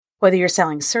Whether you're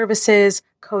selling services,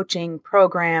 coaching,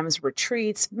 programs,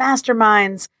 retreats,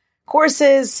 masterminds,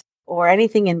 courses, or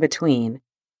anything in between,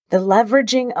 the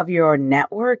leveraging of your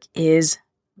network is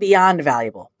beyond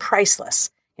valuable, priceless.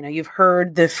 You've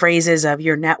heard the phrases of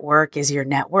your network is your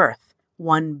net worth.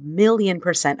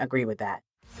 1,000,000% agree with that.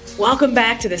 Welcome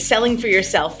back to the Selling for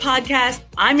Yourself podcast.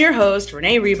 I'm your host,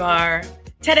 Renee Rebar,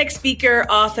 TEDx speaker,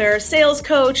 author, sales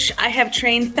coach. I have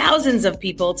trained thousands of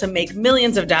people to make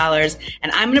millions of dollars,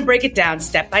 and I'm going to break it down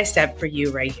step by step for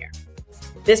you right here.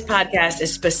 This podcast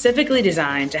is specifically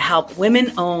designed to help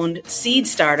women-owned seed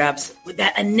startups with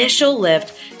that initial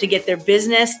lift to get their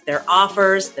business, their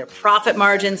offers, their profit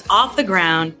margins off the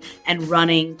ground and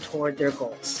running toward their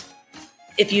goals.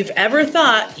 If you've ever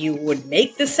thought you would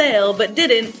make the sale but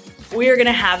didn't, we're going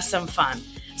to have some fun.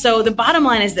 So the bottom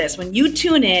line is this: when you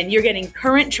tune in, you're getting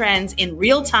current trends in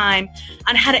real time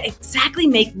on how to exactly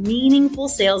make meaningful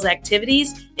sales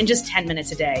activities in just 10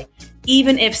 minutes a day,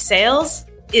 even if sales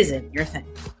isn't your thing.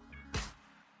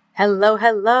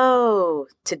 Hello.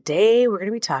 Today, we're going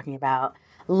to be talking about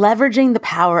leveraging the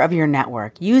power of your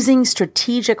network, using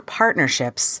strategic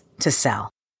partnerships to sell.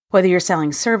 Whether you're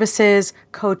selling services,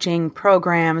 coaching,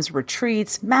 programs,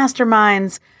 retreats,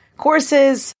 masterminds,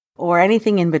 courses, or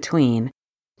anything in between,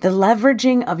 the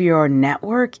leveraging of your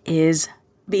network is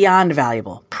beyond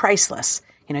valuable, priceless.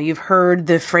 You've heard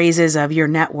the phrases of your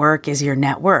network is your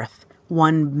net worth.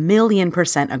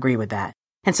 1,000,000% agree with that.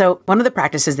 And so one of the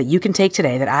practices that you can take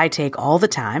today that I take all the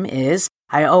time is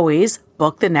I always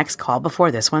book the next call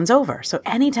before this one's over. So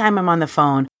anytime I'm on the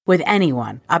phone with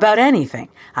anyone about anything,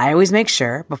 I always make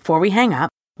sure before we hang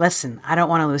up, listen, I don't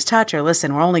want to lose touch, or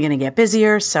listen, we're only going to get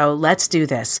busier. So let's do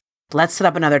this. Let's set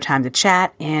up another time to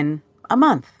chat in a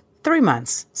month, 3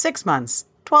 months, 6 months,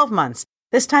 12 months,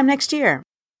 this time next year.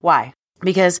 Why?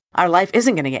 Because our life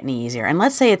isn't going to get any easier. And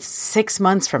let's say it's 6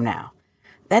 months from now.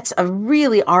 That's a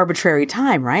really arbitrary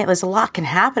time, right? There's a lot can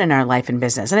happen in our life and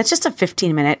business. And it's just a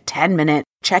 15-minute, 10-minute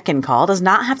check-in call. It does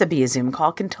not have to be a Zoom call.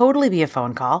 It can totally be a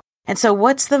phone call. And so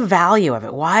what's the value of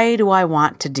it? Why do I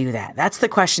want to do that? That's the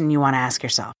question you want to ask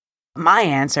yourself. My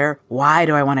answer, why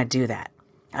do I want to do that?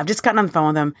 I've just gotten on the phone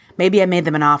with them. Maybe I made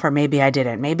them an offer. Maybe I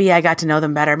didn't. Maybe I got to know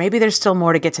them better. Maybe there's still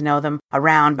more to get to know them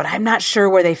around, but I'm not sure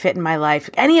where they fit in my life.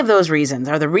 Any of those reasons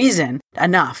are the reason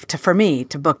enough for me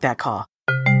to book that call.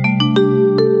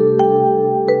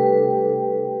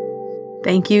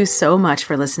 Thank you so much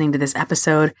for listening to this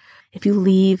episode. If you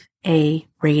leave a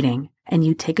rating and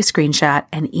you take a screenshot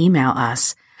and email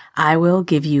us, I will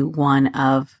give you one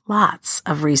of lots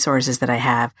of resources that I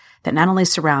have that not only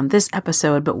surround this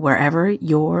episode, but wherever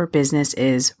your business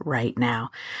is right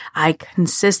now. I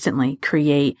consistently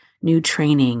create new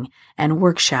training and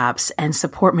workshops and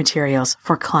support materials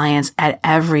for clients at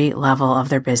every level of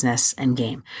their business and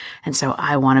game. And so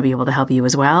I want to be able to help you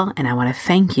as well. And I want to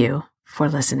thank you for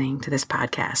listening to this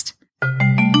podcast.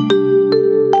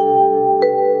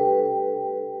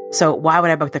 So why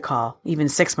would I book the call even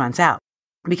 6 months out?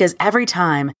 Because every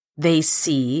time they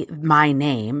see my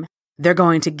name, they're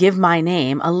going to give my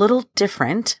name a little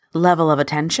different level of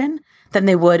attention than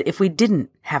they would if we didn't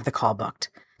have the call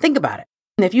booked. Think about it.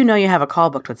 If you know you have a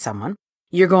call booked with someone,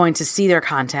 you're going to see their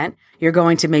content. You're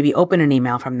going to maybe open an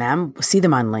email from them, see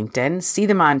them on LinkedIn, see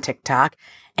them on TikTok.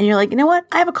 And you're like, you know what?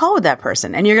 I have a call with that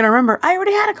person. And you're going to remember, I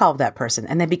already had a call with that person.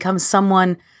 And they become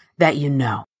someone that you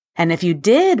know. And if you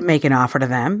did make an offer to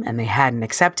them and they hadn't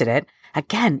accepted it,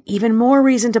 again, even more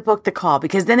reason to book the call,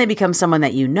 because then they become someone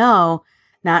that you know,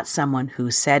 not someone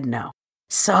who said no.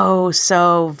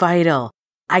 So vital.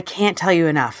 I can't tell you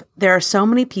enough. There are so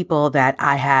many people that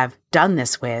I have done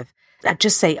this with that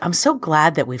just say, I'm so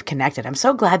glad that we've connected. I'm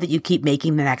so glad that you keep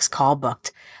making the next call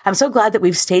booked. I'm so glad that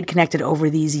we've stayed connected over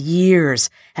these years.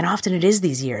 And often it is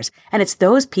these years. And it's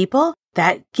those people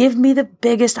that give me the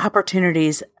biggest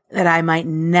opportunities that I might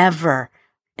never,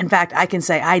 in fact, I can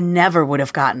say I never would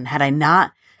have gotten had I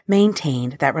not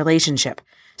maintained that relationship.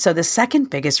 So the second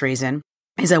biggest reason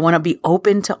is I want to be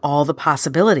open to all the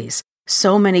possibilities.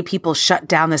 So many people shut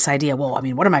down this idea. Well,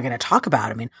 what am I going to talk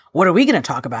about? What are we going to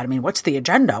talk about? What's the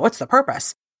agenda? What's the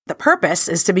purpose? The purpose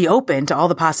is to be open to all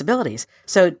the possibilities.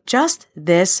 So just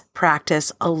this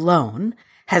practice alone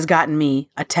has gotten me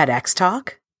a TEDx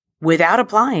talk without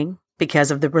applying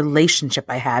because of the relationship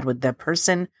I had with the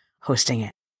person hosting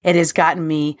it. It has gotten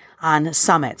me on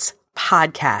summits,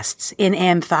 podcasts, in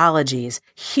anthologies,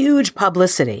 huge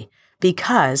publicity,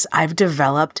 because I've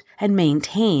developed and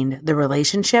maintained the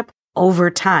relationship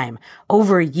over time,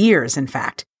 over years, in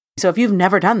fact. So if you've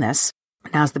never done this,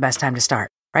 now's the best time to start,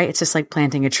 right? It's just like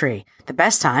planting a tree. The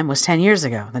best time was 10 years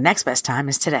ago. The next best time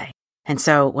is today. And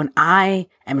so when I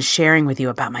am sharing with you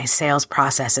about my sales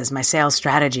processes, my sales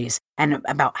strategies, and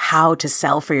about how to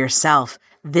sell for yourself,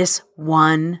 this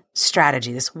one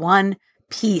strategy, this one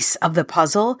piece of the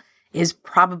puzzle is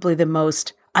probably the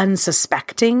most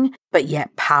unsuspecting, but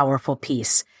yet powerful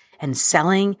piece. And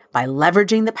selling by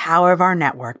leveraging the power of our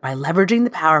network, by leveraging the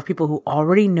power of people who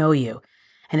already know you.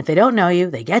 And if they don't know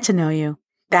you, they get to know you.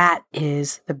 That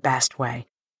is the best way.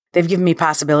 They've given me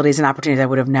possibilities and opportunities I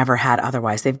would have never had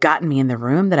otherwise. They've gotten me in the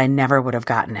room that I never would have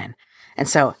gotten in. And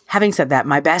so having said that,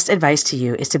 my best advice to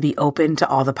you is to be open to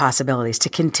all the possibilities, to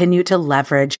continue to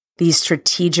leverage these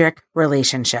strategic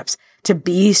relationships, to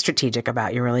be strategic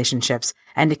about your relationships,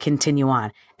 and to continue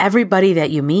on. Everybody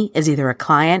that you meet is either a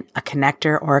client, a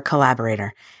connector, or a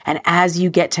collaborator. And as you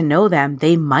get to know them,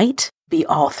 they might be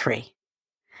all three.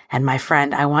 And my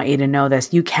friend, I want you to know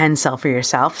this. You can sell for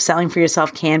yourself. Selling for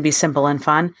yourself can be simple and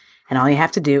fun. And all you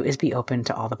have to do is be open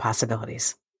to all the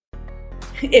possibilities.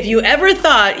 If you ever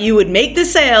thought you would make the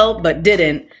sale but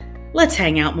didn't, let's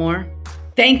hang out more.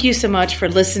 Thank you so much for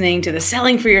listening to the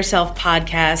Selling for Yourself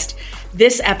podcast.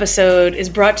 This episode is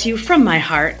brought to you from my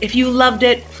heart. If you loved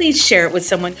it, please share it with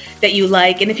someone that you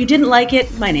like. And if you didn't like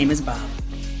it, my name is Bob.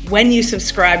 When you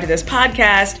subscribe to this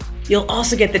podcast, you'll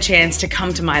also get the chance to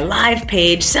come to my live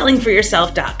page,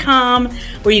 sellingforyourself.com,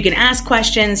 where you can ask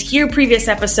questions, hear previous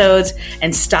episodes,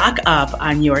 and stock up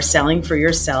on your Selling for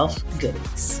Yourself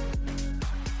goodies.